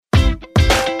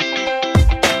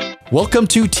Welcome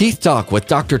to Teeth Talk with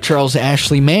Dr. Charles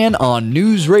Ashley Mann on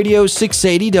News Radio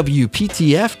 680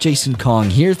 WPTF. Jason Kong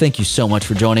here. Thank you so much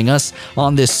for joining us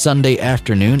on this Sunday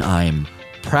afternoon. I'm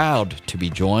proud to be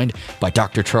joined by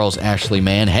Dr. Charles Ashley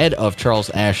Mann, head of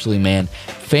Charles Ashley Mann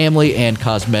Family and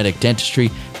Cosmetic Dentistry.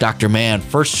 Dr. Mann,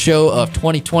 first show of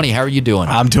 2020. How are you doing?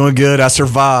 I'm doing good. I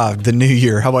survived the new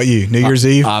year. How about you? New Year's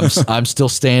Eve? I'm still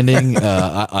standing.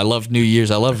 I love New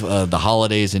Year's. I love the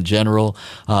holidays in general.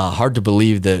 Hard to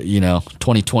believe that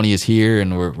 2020 is here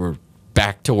and we're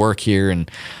back to work here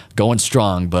and going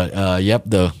strong. But yep,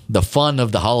 the fun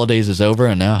of the holidays is over,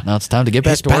 and now it's time to get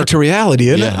back to work. It's back to reality,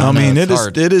 isn't it? I mean, it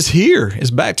is here. It's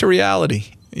back to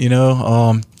reality.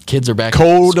 Kids are back.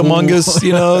 Cold among us.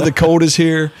 The cold is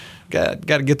here. Got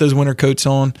to get those winter coats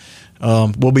on.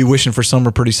 We'll be wishing for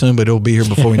summer pretty soon, but it'll be here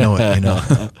before we know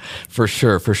it. For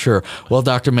sure. Well,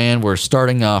 Dr. Mann, we're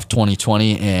starting off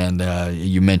 2020, and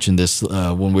you mentioned this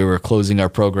when we were closing our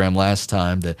program last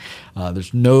time, that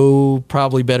there's no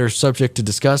probably better subject to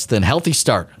discuss than healthy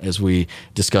start as we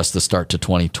discuss the start to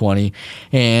 2020.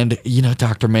 And,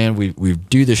 Dr. Mann, we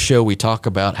do this show, we talk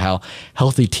about how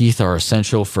healthy teeth are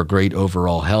essential for great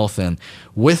overall health. And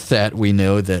with that, we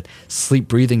know that sleep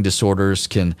breathing disorders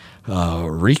can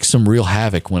wreak some real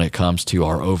havoc when it comes to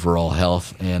our overall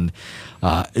health. And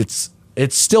it's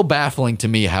still baffling to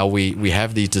me how we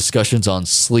have these discussions on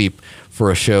sleep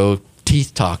for a show,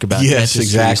 Teeth Talk, about dentistry.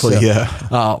 Exactly.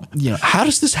 So, how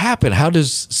does this happen? How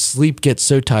does sleep get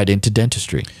so tied into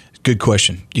dentistry? Good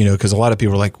question, because a lot of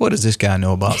people are like, what does this guy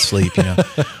know about sleep?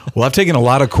 Well, I've taken a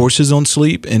lot of courses on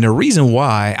sleep, and the reason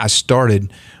why I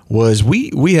started was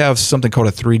we have something called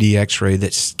a 3D x-ray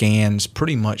that scans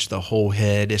pretty much the whole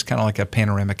head. It's kind of like a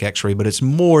panoramic x-ray, but it's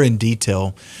more in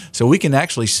detail. So we can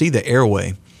actually see the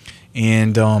airway.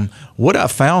 And what I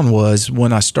found was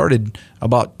when I started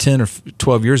about 10 or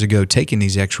 12 years ago taking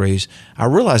these x-rays, I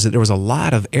realized that there was a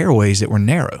lot of airways that were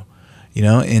narrow.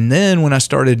 And then when I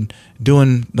started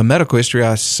doing the medical history,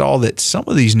 I saw that some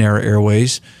of these narrow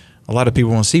airways, a lot of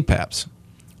people on CPAPs,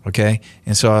 okay?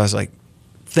 And so I was like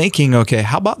thinking, okay,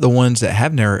 how about the ones that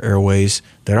have narrow airways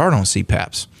that aren't on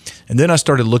CPAPs? And then I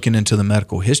started looking into the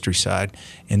medical history side,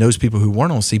 and those people who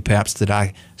weren't on CPAPs that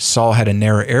I saw had a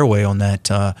narrow airway on that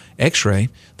x-ray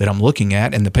that I'm looking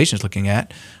at and the patient's looking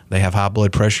at, they have high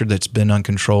blood pressure that's been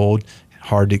uncontrolled,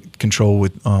 hard to control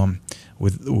with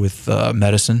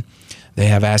medicine. They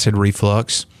have acid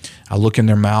reflux. I look in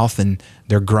their mouth and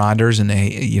they're grinders and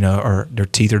they, or their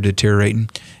teeth are deteriorating.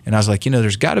 And I was like,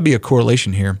 there's got to be a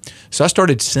correlation here. So I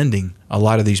started sending a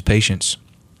lot of these patients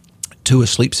to a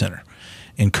sleep center,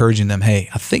 encouraging them, hey,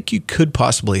 I think you could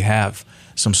possibly have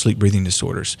some sleep breathing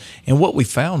disorders. And what we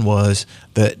found was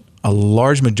that a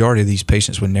large majority of these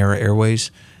patients with narrow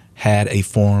airways had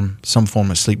some form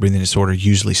of sleep breathing disorder,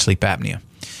 usually sleep apnea.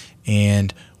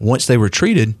 And once they were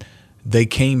treated, they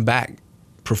came back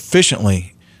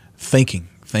proficiently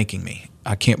thanking me.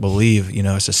 I can't believe,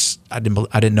 I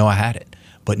didn't know I had it,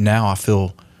 but now I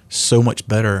feel so much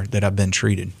better that I've been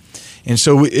treated. And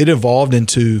so it evolved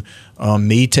into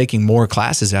me taking more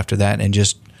classes after that and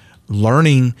just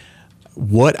learning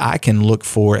what I can look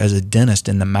for as a dentist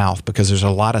in the mouth, because there's a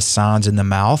lot of signs in the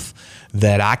mouth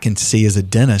that I can see as a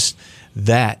dentist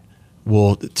that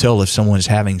will tell if someone is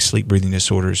having sleep breathing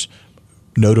disorders,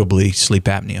 notably sleep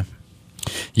apnea.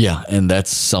 Yeah, and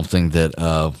that's something that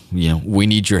we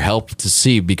need your help to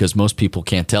see, because most people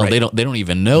can't tell. Right. They don't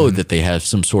even know that they have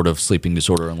some sort of sleeping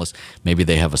disorder unless maybe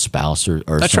they have a spouse or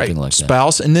that's something right. like that.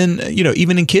 Spouse, and then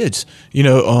even in kids,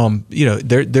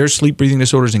 there's sleep breathing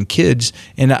disorders in kids.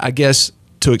 And I guess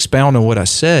to expound on what I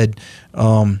said,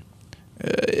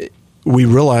 we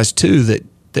realized too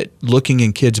that looking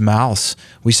in kids' mouths,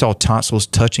 we saw tonsils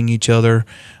touching each other.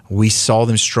 We saw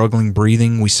them struggling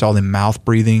breathing. We saw them mouth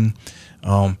breathing.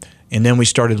 And then we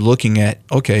started looking at,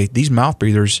 okay, these mouth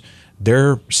breathers,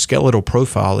 their skeletal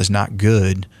profile is not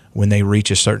good when they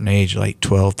reach a certain age, like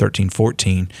 12, 13,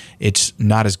 14. It's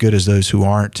not as good as those who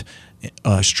aren't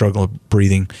struggle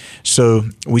breathing. So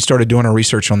we started doing our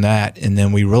research on that, and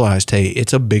then we realized, hey,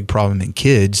 it's a big problem in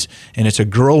kids, and it's a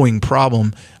growing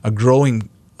problem, I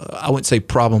wouldn't say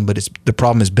problem, but the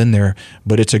problem has been there,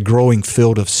 but it's a growing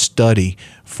field of study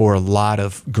for a lot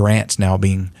of grants now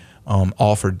being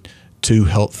offered to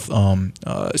health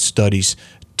studies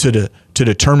to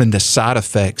determine the side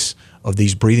effects of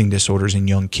these breathing disorders in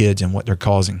young kids and what they're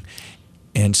causing.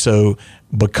 And so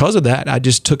because of that, I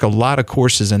just took a lot of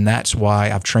courses, and that's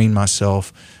why I've trained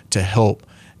myself to help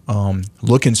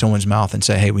look in someone's mouth and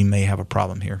say, hey, we may have a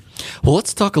problem here. Well,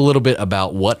 let's talk a little bit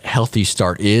about what Healthy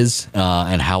Start is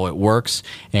and how it works,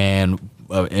 and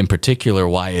in particular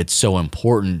why it's so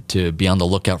important to be on the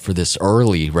lookout for this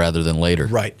early rather than later.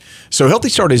 Right. So Healthy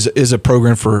Start is a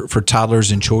program for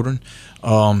toddlers and children.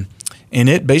 And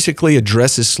it basically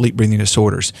addresses sleep breathing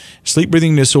disorders. Sleep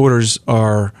breathing disorders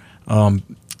are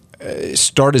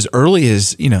start as early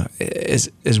as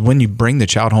as when you bring the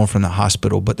child home from the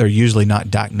hospital, but they're usually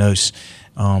not diagnosed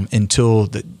until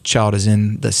the child is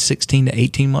in the 16 to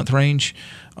 18 month range.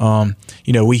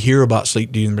 We hear about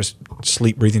sleep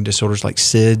breathing disorders like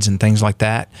SIDS and things like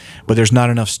that, but there's not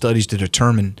enough studies to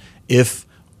determine if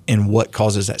and what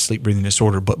causes that sleep breathing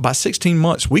disorder. But by 16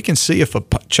 months, we can see if a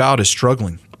child is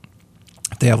struggling.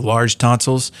 If they have large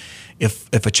tonsils, if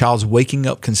a child's waking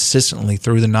up consistently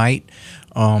through the night,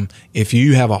 if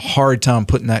you have a hard time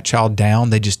putting that child down,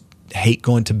 they just hate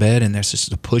going to bed and there's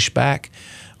just a pushback,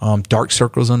 dark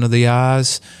circles under the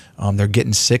eyes, they're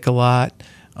getting sick a lot,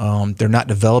 they're not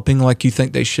developing like you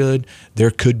think they should,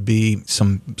 there could be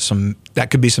some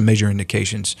major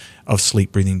indications of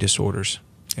sleep breathing disorders.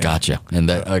 Yeah. Gotcha. And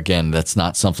that, again, that's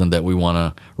not something that we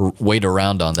want to wait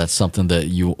around on. That's something that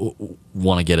you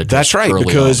want to get addressed. That's right, early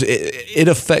because on. it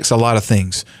affects a lot of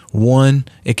things. One,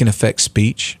 it can affect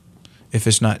speech if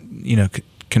it's not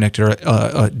connected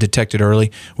or detected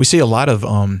early. We see a lot of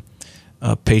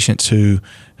patients who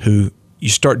you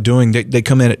start doing. They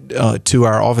come in to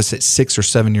our office at 6 or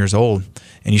 7 years old,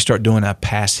 and you start doing a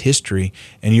past history,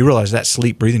 and you realize that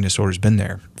sleep breathing disorder has been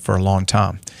there for a long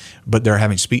time, but they're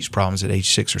having speech problems at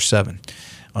age 6 or 7.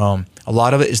 A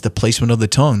lot of it is the placement of the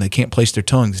tongue. They can't place their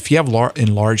tongues. If you have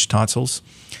enlarged tonsils,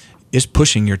 it's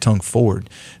pushing your tongue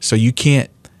forward. So you can't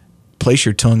place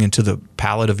your tongue into the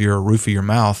palate of your roof of your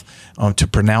mouth to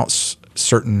pronounce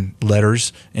certain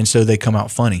letters, and so they come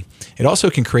out funny. It also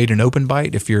can create an open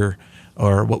bite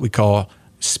or what we call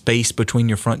space between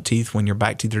your front teeth when your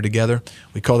back teeth are together.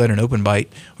 We call that an open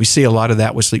bite. We see a lot of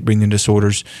that with sleep breathing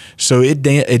disorders. So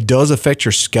it does affect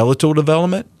your skeletal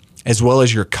development as well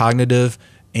as your cognitive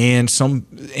and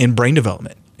brain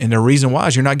development. And the reason why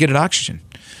is you're not getting oxygen.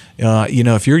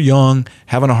 If you're young,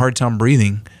 having a hard time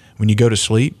breathing when you go to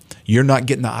sleep, you're not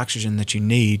getting the oxygen that you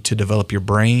need to develop your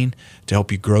brain, to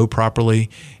help you grow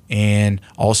properly, and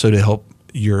also to help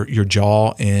your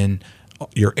jaw and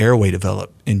your airway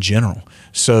develop in general.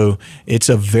 So it's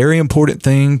a very important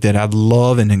thing that I'd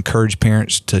love and encourage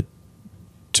parents to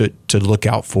look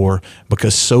out for,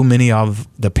 because so many of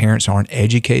the parents aren't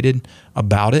educated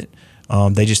about it.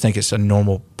 They just think it's a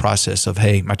normal process of,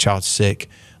 hey, my child's sick.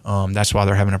 That's why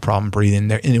they're having a problem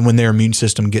breathing. And when their immune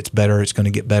system gets better, it's going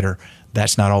to get better.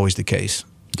 That's not always the case.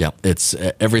 Yeah, it's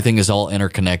everything is all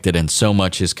interconnected, and so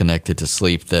much is connected to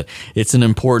sleep that it's an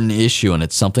important issue, and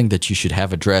it's something that you should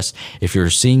have addressed if you're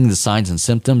seeing the signs and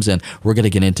symptoms. And we're going to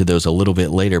get into those a little bit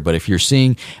later. But if you're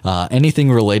seeing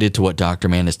anything related to what Dr.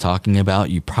 Mann is talking about,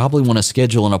 you probably want to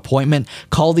schedule an appointment.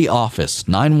 Call the office,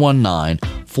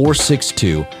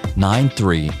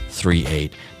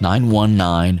 919-462-9338,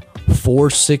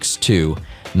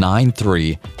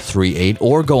 919-462-9338,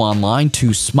 or go online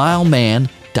to SmileMan.com.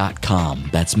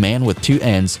 That's man with 2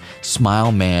 N's.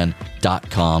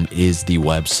 SmileMan.com is the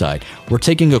website. We're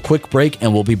taking a quick break,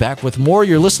 and we'll be back with more.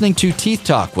 You're listening to Teeth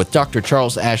Talk with Dr.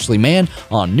 Charles Ashley Mann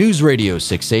on News Radio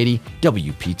 680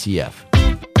 WPTF.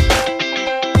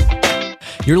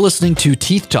 You're listening to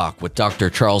Teeth Talk with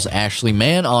Dr. Charles Ashley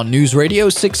Mann on News Radio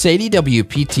 680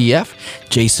 WPTF.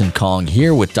 Jason Kong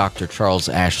here with Dr. Charles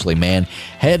Ashley Mann,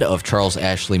 head of Charles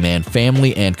Ashley Mann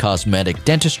Family and Cosmetic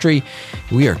Dentistry.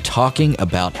 We are talking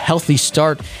about Healthy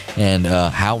Start and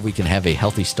how we can have a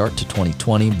healthy start to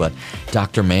 2020. But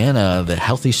Dr. Mann, the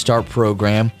Healthy Start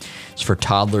program is for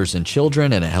toddlers and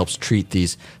children, and it helps treat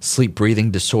these sleep breathing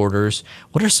disorders.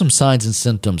 What are some signs and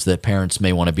symptoms that parents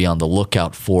may want to be on the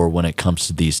lookout for when it comes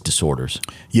to these disorders?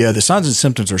 Yeah, the signs and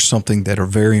symptoms are something that are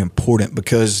very important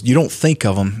because you don't think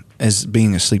of them as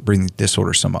being a sleep breathing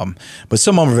disorder, some of them, but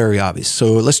some of them are very obvious.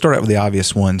 So let's start out with the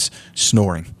obvious ones.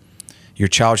 Snoring. Your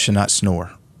child should not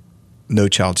snore. No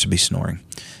child should be snoring.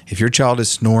 If your child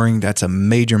is snoring, that's a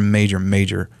major, major,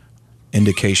 major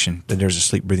indication that there's a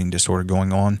sleep breathing disorder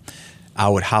going on. I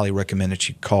would highly recommend that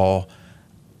you call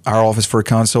our office for a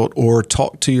consult or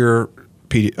talk to your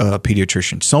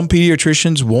pediatrician. Some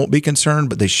pediatricians won't be concerned,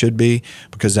 but they should be,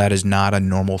 because that is not a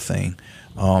normal thing.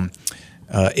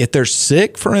 If they're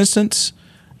sick, for instance,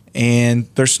 and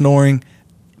they're snoring,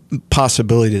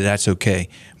 possibility that's okay.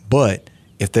 But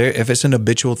if it's an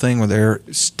habitual thing where they're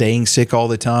staying sick all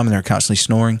the time and they're constantly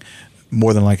snoring,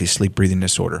 more than likely sleep breathing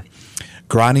disorder.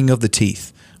 Grinding of the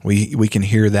teeth. We can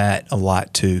hear that a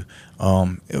lot too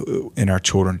in our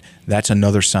children. That's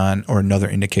another sign or another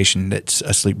indication that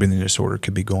a sleep breathing disorder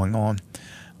could be going on.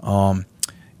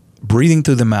 Breathing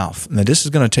through the mouth. Now, this is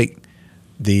going to take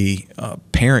the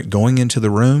parent going into the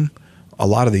room, a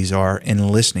lot of these are,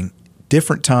 and listening.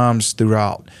 Different times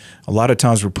throughout. A lot of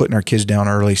times we're putting our kids down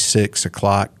early, 6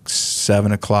 o'clock,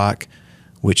 7 o'clock,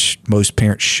 which most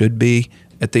parents should be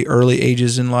at the early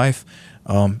ages in life.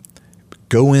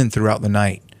 Go in throughout the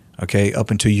night, okay,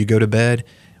 up until you go to bed.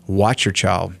 Watch your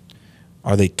child.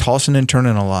 Are they tossing and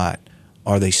turning a lot?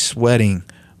 Are they sweating?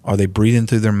 Are they breathing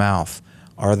through their mouth?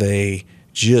 Are they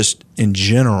just, in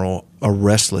general, a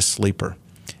restless sleeper?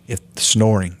 If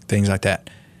snoring, things like that,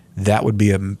 that would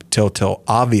be a telltale,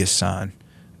 obvious sign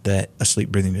that a sleep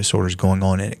breathing disorder is going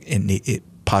on, and it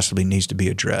possibly needs to be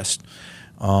addressed.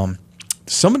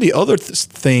 Some of the other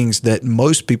things that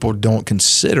most people would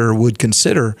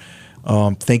consider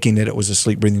thinking that it was a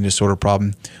sleep breathing disorder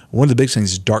problem. One of the big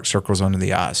things is dark circles under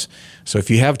the eyes. So if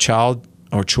you have child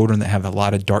or children that have a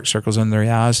lot of dark circles under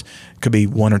their eyes, it could be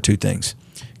one or two things.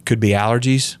 It could be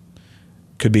allergies,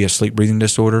 could be a sleep breathing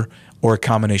disorder, or a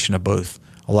combination of both.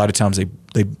 A lot of times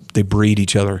they breed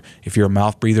each other. If you're a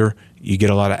mouth breather, you get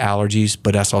a lot of allergies,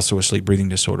 but that's also a sleep breathing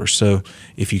disorder. So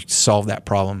if you solve that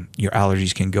problem, your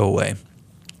allergies can go away.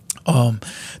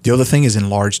 The other thing is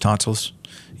enlarged tonsils.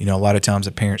 A lot of times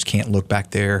the parents can't look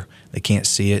back there. They can't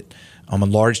see it.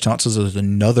 Enlarged tonsils is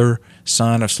another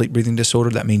sign of sleep breathing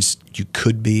disorder. That means you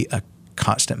could be a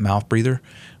constant mouth breather,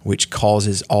 which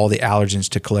causes all the allergens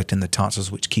to collect in the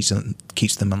tonsils, which keeps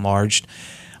them enlarged.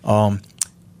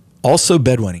 Also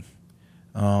bedwetting.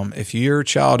 If your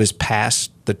child is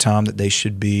past the time that they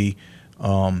should be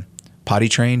potty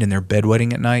trained and they're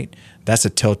bedwetting at night, that's a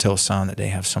telltale sign that they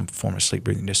have some form of sleep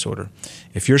breathing disorder.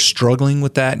 If you're struggling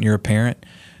with that and you're a parent,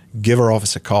 give our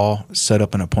office a call, set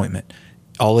up an appointment.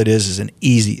 All it is an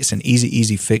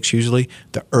easy fix usually.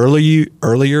 The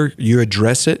earlier you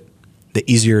address it, the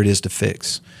easier it is to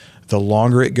fix. The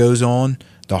longer it goes on,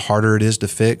 the harder it is to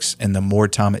fix, and the more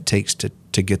time it takes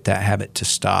to get that habit to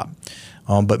stop.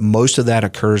 But most of that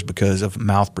occurs because of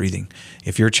mouth breathing.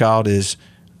 If your child is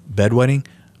bedwetting,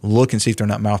 look and see if they're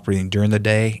not mouth breathing during the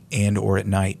day and or at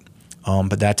night.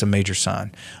 But that's a major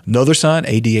sign. Another sign,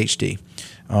 ADHD.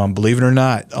 Believe it or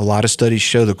not, a lot of studies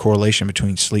show the correlation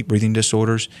between sleep breathing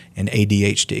disorders and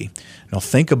ADHD. Now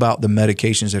think about the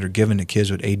medications that are given to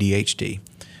kids with ADHD.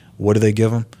 What do they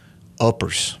give them?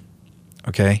 Uppers,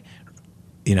 okay?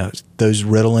 Those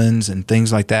Ritalins and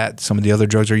things like that, some of the other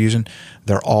drugs they're using,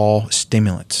 they're all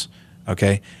stimulants,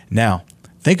 okay? Now,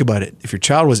 think about it. If your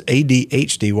child was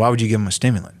ADHD, why would you give them a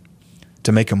stimulant?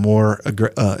 To make them more,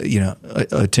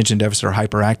 attention deficit or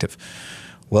hyperactive.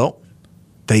 Well,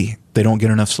 they don't get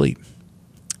enough sleep.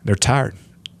 They're tired.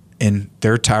 And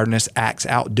their tiredness acts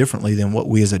out differently than what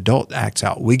we as adults acts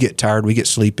out. We get tired, we get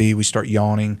sleepy, we start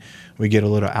yawning, we get a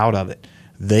little out of it.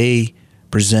 They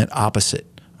present opposite.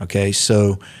 Okay,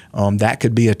 so that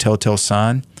could be a telltale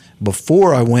sign.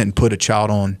 Before I went and put a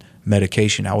child on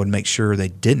medication, I would make sure they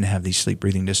didn't have these sleep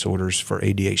breathing disorders for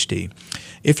ADHD.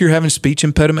 If you're having speech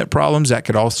impediment problems, that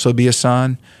could also be a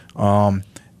sign.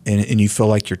 And you feel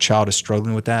like your child is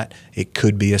struggling with that, it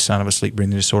could be a sign of a sleep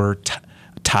breathing disorder.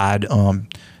 Tied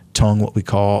tongue, what we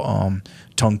call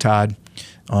tongue-tied.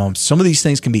 Some of these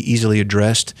things can be easily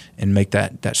addressed and make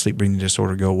that sleep breathing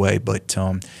disorder go away. But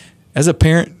as a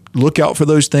parent, look out for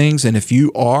those things. And if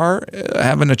you are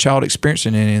having a child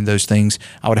experiencing any of those things,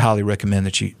 I would highly recommend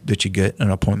that you get an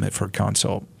appointment for a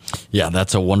consult. Yeah,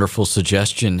 that's a wonderful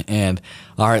suggestion. And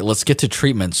all right, let's get to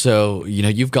treatment. So,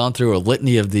 you've gone through a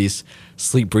litany of these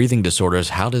sleep breathing disorders.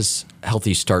 How does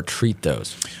Healthy Start treat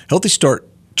those? Healthy Start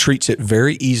treats it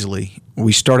very easily.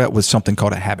 We start out with something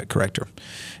called a habit corrector.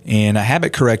 And a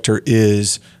habit corrector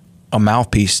is a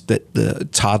mouthpiece that the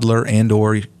toddler and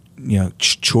or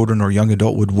children or young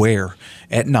adult would wear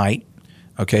at night,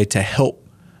 okay, to help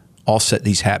offset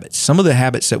these habits. Some of the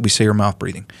habits that we say are mouth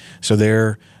breathing. So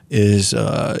there is,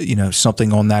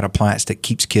 something on that appliance that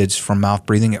keeps kids from mouth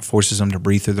breathing. It forces them to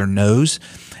breathe through their nose.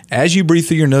 As you breathe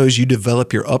through your nose, you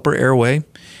develop your upper airway,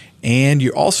 and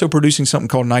you're also producing something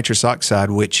called nitrous oxide,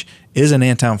 which is an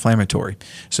anti-inflammatory.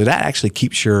 So that actually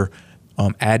keeps your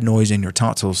adenoids in your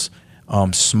tonsils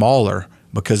smaller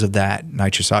because of that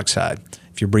nitrous oxide.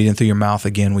 If you're breathing through your mouth,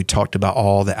 again, we talked about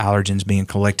all the allergens being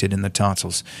collected in the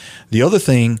tonsils. The other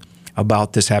thing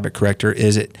about this habit corrector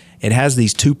is it has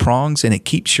these two prongs, and it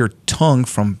keeps your tongue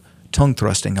from tongue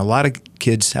thrusting. A lot of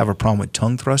kids have a problem with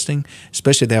tongue thrusting,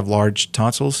 especially if they have large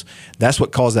tonsils. That's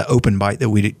what caused that open bite that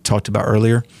we talked about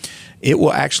earlier. It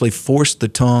will actually force the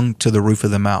tongue to the roof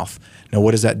of the mouth. Now,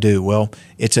 what does that do? Well,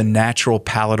 it's a natural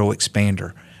palatal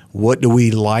expander. What do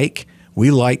we like?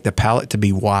 We like the palate to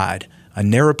be wide. A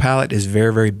narrow palate is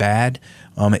very, very bad,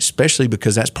 especially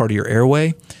because that's part of your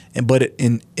airway, but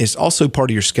it's also part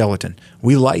of your skeleton.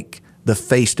 We like the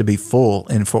face to be full,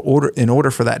 and in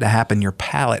order for that to happen, your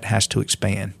palate has to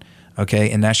expand.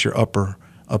 Okay, and that's your upper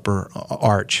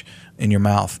arch in your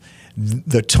mouth.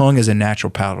 The tongue is a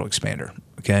natural palatal expander.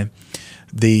 Okay,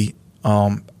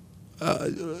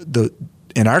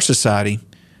 in our society,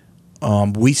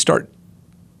 we start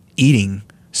eating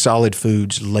solid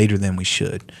foods later than we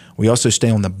should. We also stay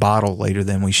on the bottle later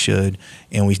than we should,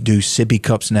 and we do sippy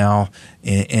cups now.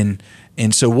 And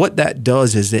so what that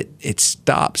does is it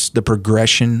stops the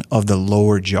progression of the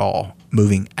lower jaw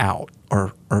moving out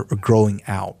or growing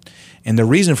out. And the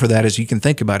reason for that is, you can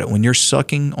think about it, when you're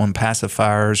sucking on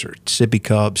pacifiers or sippy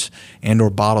cups and or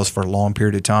bottles for a long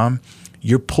period of time,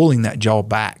 you're pulling that jaw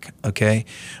back, okay?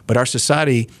 But our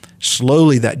society,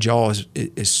 slowly that jaw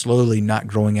is slowly not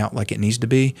growing out like it needs to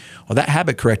be. Well, that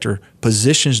habit corrector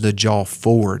positions the jaw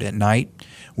forward at night,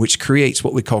 which creates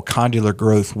what we call condylar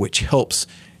growth, which helps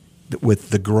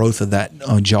with the growth of that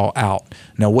jaw out.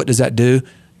 Now, what does that do?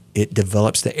 It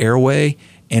develops the airway,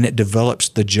 and it develops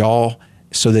the jaw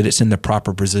so that it's in the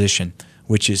proper position,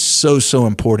 which is so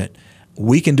important.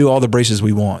 We can do all the braces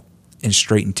we want and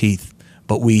straighten teeth,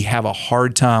 but we have a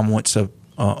hard time once a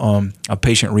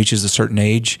patient reaches a certain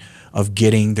age of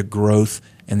getting the growth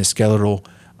and the skeletal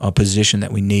position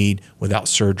that we need without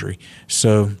surgery.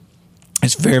 So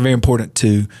it's very, very important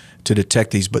to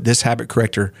detect these, but this habit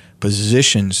corrector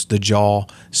positions the jaw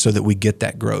so that we get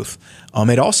that growth.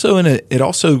 It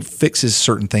also fixes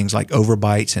certain things like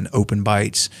overbites and open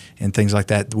bites and things like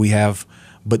that we have.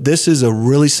 But this is a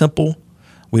really simple.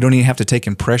 We don't even have to take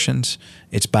impressions.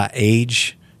 It's by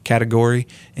age category,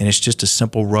 and it's just a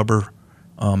simple rubber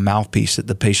mouthpiece that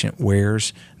the patient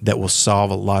wears that will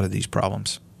solve a lot of these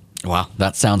problems. Wow,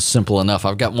 that sounds simple enough.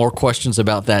 I've got more questions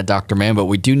about that, Dr. Mann, but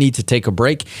we do need to take a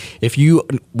break. If you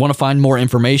want to find more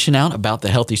information out about the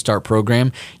Healthy Start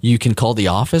program, you can call the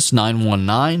office,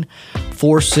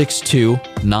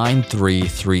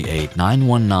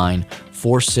 919-462-9338,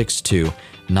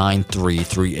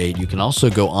 919-462-9338. You can also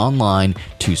go online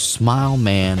to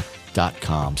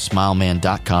smileman.com,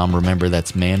 smileman.com. Remember,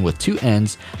 that's man with two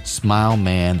N's,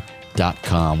 smileman.com.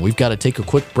 We've got to take a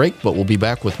quick break, but we'll be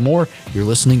back with more. You're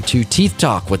listening to Teeth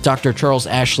Talk with Dr. Charles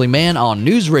Ashley Mann on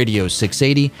News Radio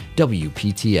 680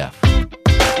 WPTF.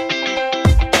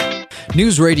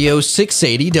 News Radio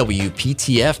 680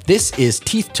 WPTF. This is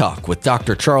Teeth Talk with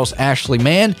Dr. Charles Ashley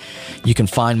Mann. You can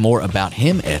find more about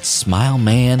him at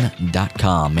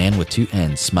smileman.com, man with two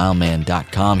N's,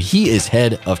 smileman.com. He is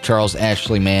head of Charles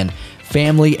Ashley Mann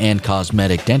Family and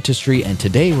Cosmetic Dentistry, and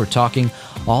today we're talking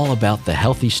all about the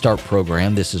Healthy Start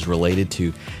program. This is related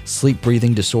to sleep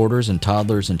breathing disorders in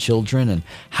toddlers and children and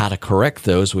how to correct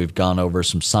those. We've gone over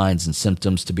some signs and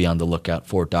symptoms to be on the lookout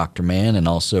for, Dr. Mann, and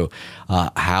also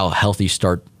how Healthy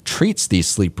Start treats these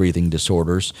sleep breathing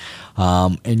disorders.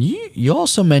 And you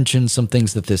also mentioned some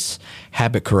things that this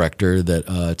habit corrector, that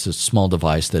it's a small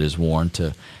device that is worn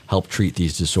to help treat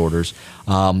these disorders,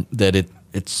 that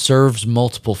it serves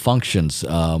multiple functions.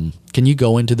 Can you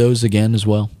go into those again as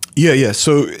well? Yeah.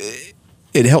 So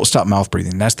it helps stop mouth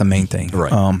breathing. That's the main thing.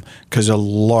 Right. Because a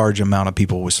large amount of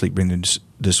people with sleep breathing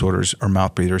disorders are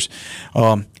mouth breathers.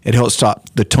 It helps stop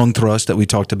the tongue thrust that we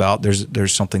talked about.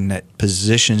 There's something that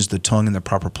positions the tongue in the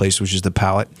proper place, which is the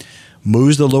palate,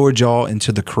 moves the lower jaw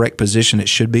into the correct position it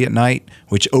should be at night,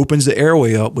 which opens the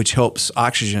airway up, which helps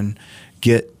oxygen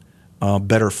get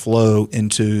better flow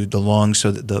into the lungs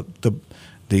so that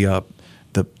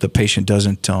the patient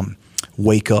doesn't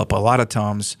wake up. A lot of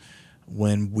times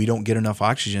when we don't get enough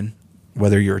oxygen,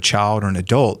 whether you're a child or an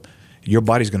adult, your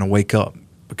body's going to wake up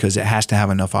because it has to have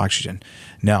enough oxygen.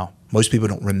 Now, most people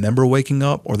don't remember waking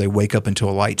up, or they wake up into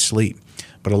a light sleep.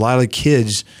 But a lot of the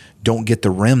kids don't get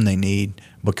the REM they need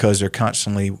because they're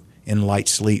constantly in light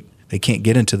sleep. They can't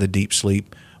get into the deep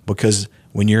sleep because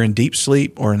when you're in deep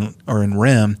sleep or in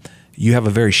REM, you have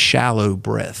a very shallow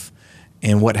breath.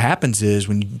 And what happens is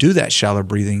when you do that shallow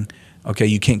breathing, okay,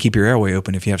 you can't keep your airway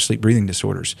open if you have sleep breathing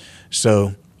disorders.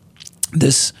 So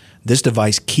this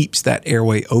device keeps that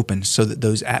airway open so that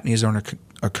those apneas aren't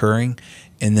occurring,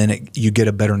 and then you get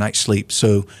a better night's sleep.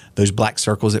 So those black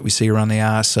circles that we see around the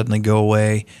eyes suddenly go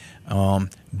away.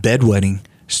 Bedwetting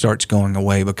starts going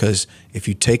away, because if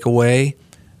you take away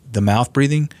the mouth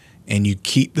breathing and you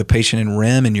keep the patient in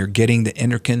REM and you're getting the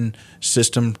endocrine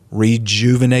system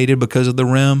rejuvenated because of the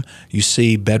REM, you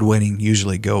see bedwetting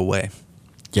usually go away.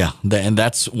 Yeah, and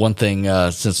that's one thing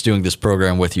since doing this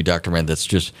program with you, Dr. Mann, that's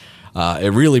just,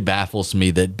 it really baffles me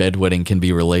that bedwetting can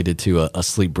be related to a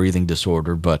sleep breathing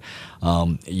disorder. But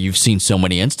you've seen so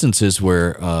many instances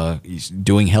where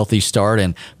doing Healthy Start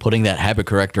and putting that habit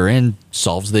corrector in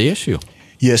solves the issue.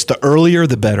 Yes, the earlier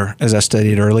the better, as I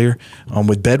stated earlier.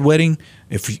 With bedwetting,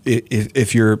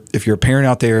 if you're a parent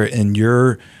out there and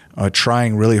you're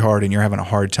trying really hard and you're having a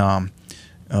hard time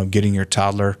getting your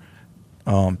toddler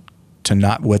to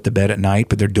not wet the bed at night,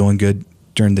 but they're doing good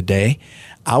during the day,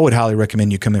 I would highly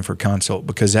recommend you come in for a consult,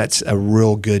 because that's a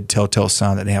real good telltale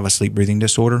sign that they have a sleep breathing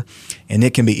disorder, and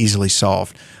it can be easily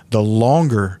solved. The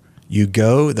longer you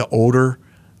go, the older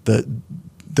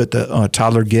the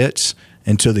toddler gets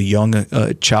into the young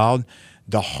child,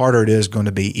 the harder it is going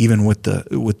to be, even with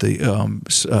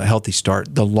the Healthy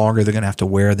Start. The longer they're going to have to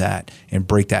wear that and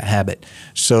break that habit.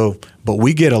 So, but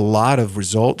we get a lot of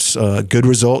results, good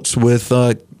results with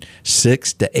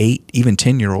 6 to 8, even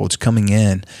 10-year-olds coming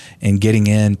in and getting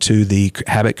into the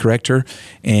habit corrector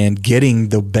and getting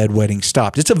the bedwetting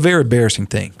stopped. It's a very embarrassing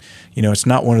thing. It's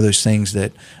not one of those things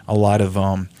that a lot of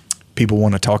people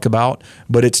want to talk about,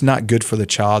 but it's not good for the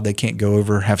child. They can't go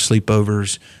over, have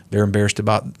sleepovers. They're embarrassed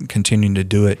about continuing to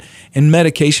do it. And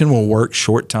medication will work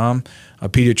short time. A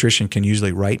pediatrician can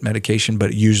usually write medication,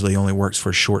 but it usually only works for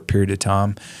a short period of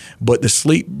time. But the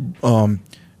sleep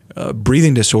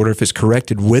breathing disorder, if it's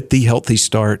corrected with the Healthy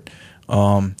Start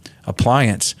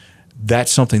appliance,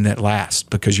 that's something that lasts,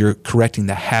 because you're correcting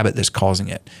the habit that's causing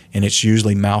it. And it's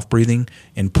usually mouth breathing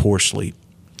and poor sleep.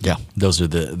 Yeah, those are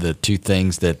the two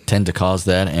things that tend to cause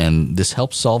that, and this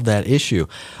helps solve that issue.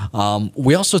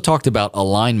 We also talked about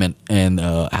alignment and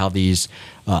how these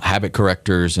habit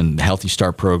correctors and the Healthy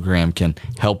Start program can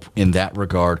help in that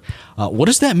regard. What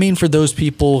does that mean for those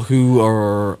people who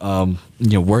are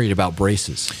worried about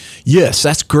braces? Yes,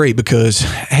 that's great, because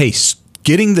hey,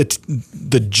 getting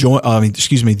the joint,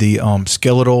 the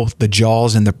skeletal, the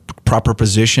jaws in the proper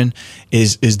position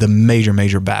is the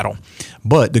major battle.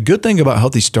 But the good thing about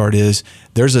Healthy Start is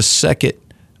there's a second,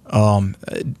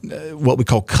 what we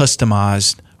call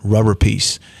customized rubber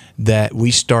piece that we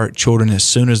start children as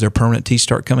soon as their permanent teeth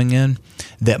start coming in,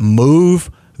 that move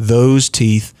those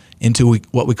teeth into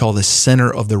what we call the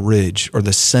center of the ridge, or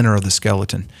the center of the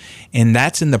skeleton. And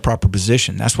that's in the proper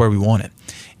position. That's where we want it.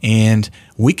 And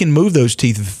we can move those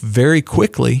teeth very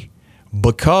quickly,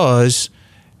 because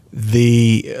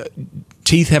the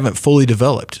teeth haven't fully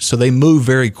developed. So they move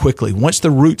very quickly. Once the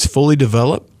roots fully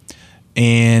develop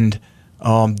and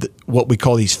what we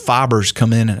call these fibers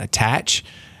come in and attach,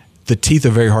 the teeth are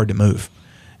very hard to move.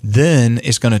 Then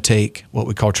it's going to take what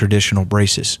we call traditional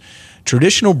braces.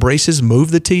 Traditional braces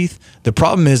move the teeth. The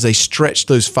problem is they stretch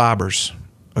those fibers,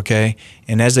 okay?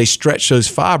 And as they stretch those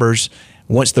fibers,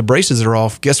 once the braces are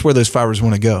off, guess where those fibers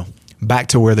want to go? Back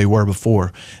to where they were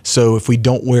before. So if we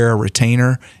don't wear a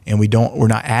retainer, and we're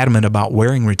not adamant about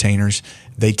wearing retainers,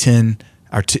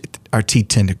 our teeth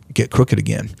tend to get crooked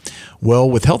again. Well,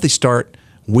 with Healthy Start,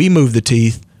 we move the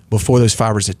teeth before those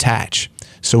fibers attach.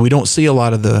 So we don't see a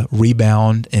lot of the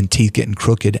rebound and teeth getting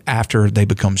crooked after they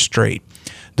become straight.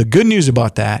 The good news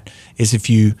about that is if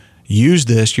you use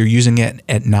this, you're using it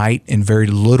at night and very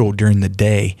little during the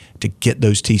day to get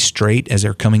those teeth straight as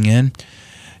they're coming in.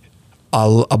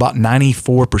 About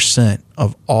 94%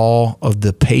 of all of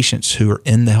the patients who are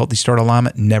in the Healthy Start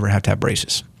alignment never have to have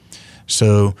braces.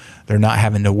 So they're not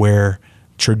having to wear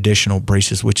traditional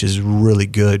braces, which is really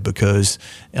good, because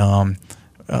no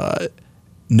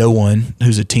one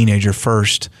who's a teenager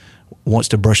first wants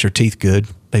to brush their teeth good.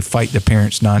 They fight the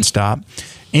parents nonstop.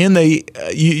 And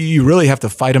you really have to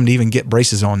fight them to even get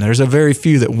braces on. There's a very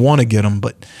few that want to get them,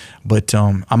 but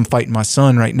I'm fighting my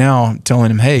son right now, telling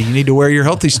him, hey, you need to wear your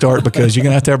Healthy Start because you're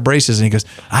gonna have to have braces. And he goes,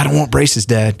 I don't want braces,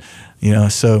 Dad.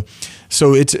 So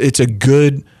it's a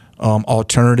good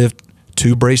alternative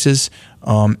to braces.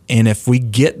 And if we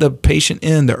get the patient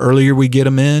in, the earlier we get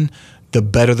them in, the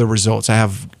better the results. I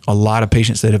have a lot of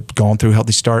patients that have gone through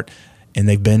Healthy Start, and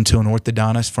they've been to an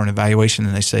orthodontist for an evaluation,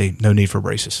 and they say no need for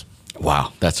braces.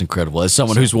 Wow, that's incredible. As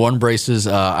someone who's worn braces,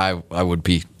 I would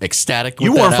be ecstatic with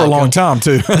you that wore them for a long time,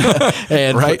 too.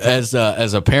 And right? as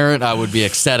a parent, I would be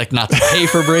ecstatic not to pay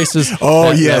for braces. Yes,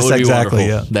 that would exactly.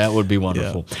 Yeah. That would be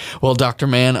wonderful. Yeah. Well, Dr.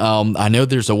 Mann, I know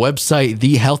there's a website,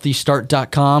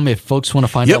 thehealthystart.com, if folks want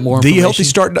to find out more information.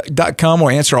 Thehealthystart.com will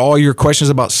answer all your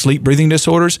questions about sleep breathing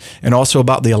disorders, and also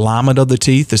about the alignment of the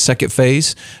teeth, the second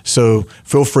phase. So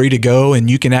feel free to go, and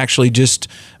you can actually just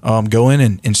go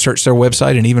in and search their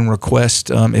website, and even request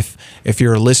if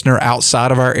you're a listener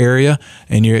outside of our area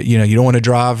and you don't want to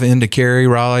drive into Cary,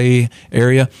 Raleigh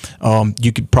area,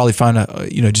 you could probably find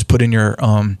just put in your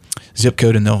zip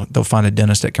code, and they'll find a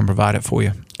dentist that can provide it for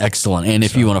you. Excellent. And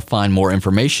if you want to find more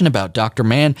information about Dr.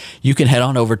 Mann, you can head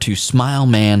on over to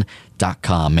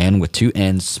smileman.com, man with 2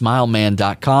 N's,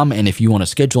 smileman.com. And if you want to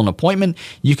schedule an appointment,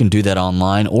 you can do that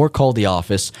online or call the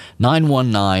office,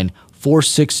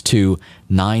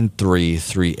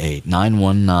 919-462-9338,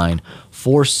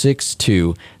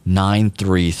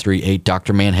 462-9338.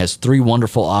 Dr. Mann has 3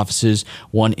 wonderful offices,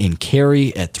 one in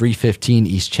Cary at 315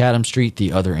 East Chatham Street,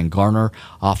 the other in Garner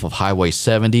off of Highway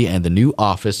 70, and the new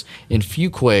office in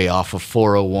Fuquay off of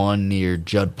 401 near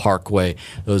Judd Parkway.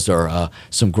 Those are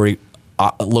some great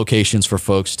locations for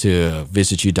folks to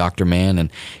visit you, Dr. Mann,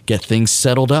 and get things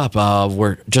settled up.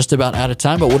 We're just about out of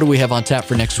time, but what do we have on tap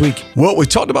for next week? Well, we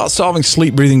talked about solving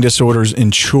sleep breathing disorders in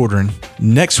children.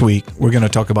 Next week, we're going to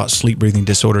talk about sleep breathing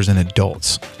disorders in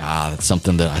adults. That's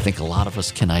something that I think a lot of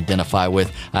us can identify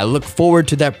with. I look forward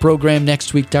to that program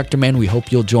next week, Dr. Mann. We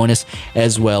hope you'll join us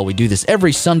as well. We do this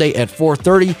every Sunday at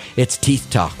 4:30. It's Teeth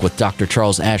Talk with Dr.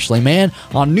 Charles Ashley Mann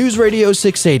on News Radio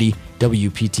 680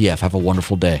 WPTF. Have a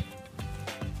wonderful day.